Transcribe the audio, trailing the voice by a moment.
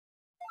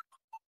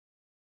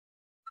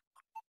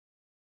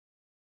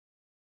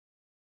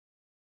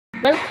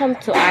Welcome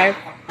to our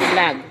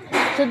vlog.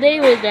 Today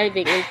we're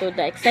diving into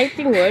the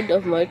exciting world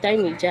of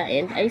multimedia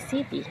and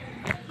ICT.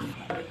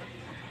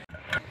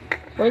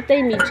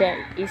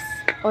 Multimedia is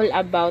all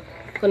about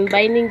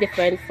combining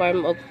different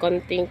forms of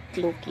content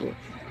thinking,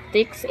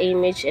 text,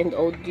 image, and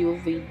audio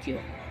video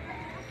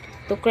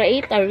to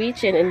create a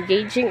rich and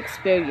engaging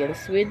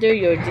experience. Whether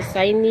you're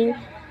designing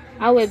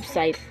a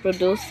website,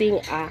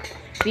 producing a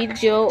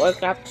video, or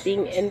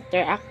crafting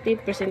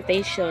interactive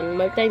presentation,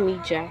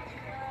 multimedia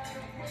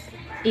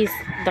is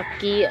the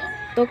key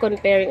to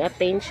comparing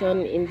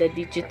attention in the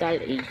digital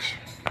age.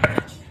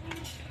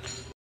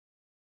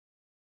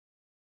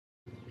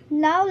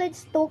 Now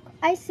let's talk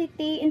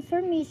ICT,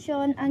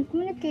 information and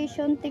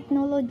communication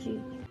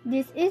technology.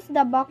 This is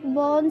the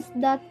backbone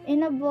that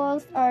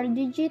enables our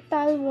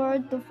digital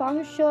world to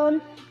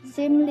function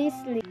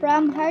seamlessly.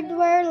 From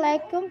hardware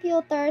like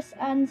computers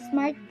and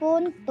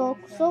smartphones to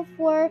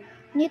software,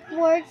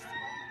 networks,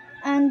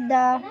 and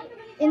the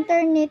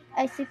internet,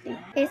 ICT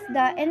is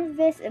the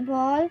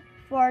invisible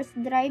force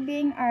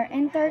driving our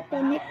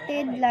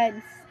interconnected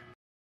lives.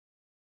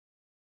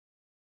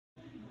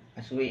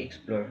 As we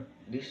explore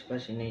this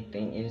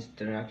fascinating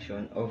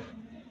interaction of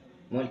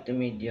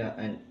multimedia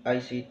and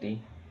ICT,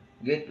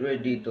 get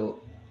ready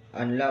to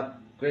unlock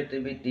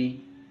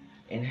creativity,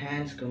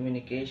 enhance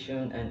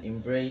communication, and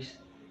embrace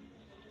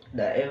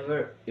the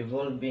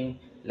ever-evolving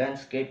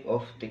landscape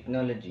of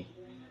technology.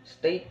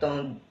 Stay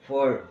tuned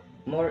for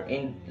more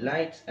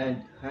insights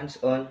and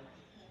hands-on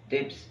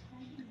tips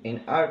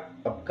in our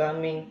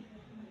upcoming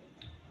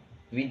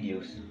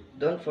videos.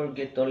 Don't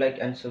forget to like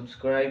and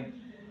subscribe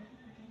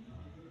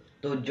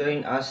to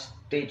join us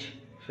stage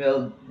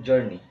field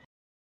journey.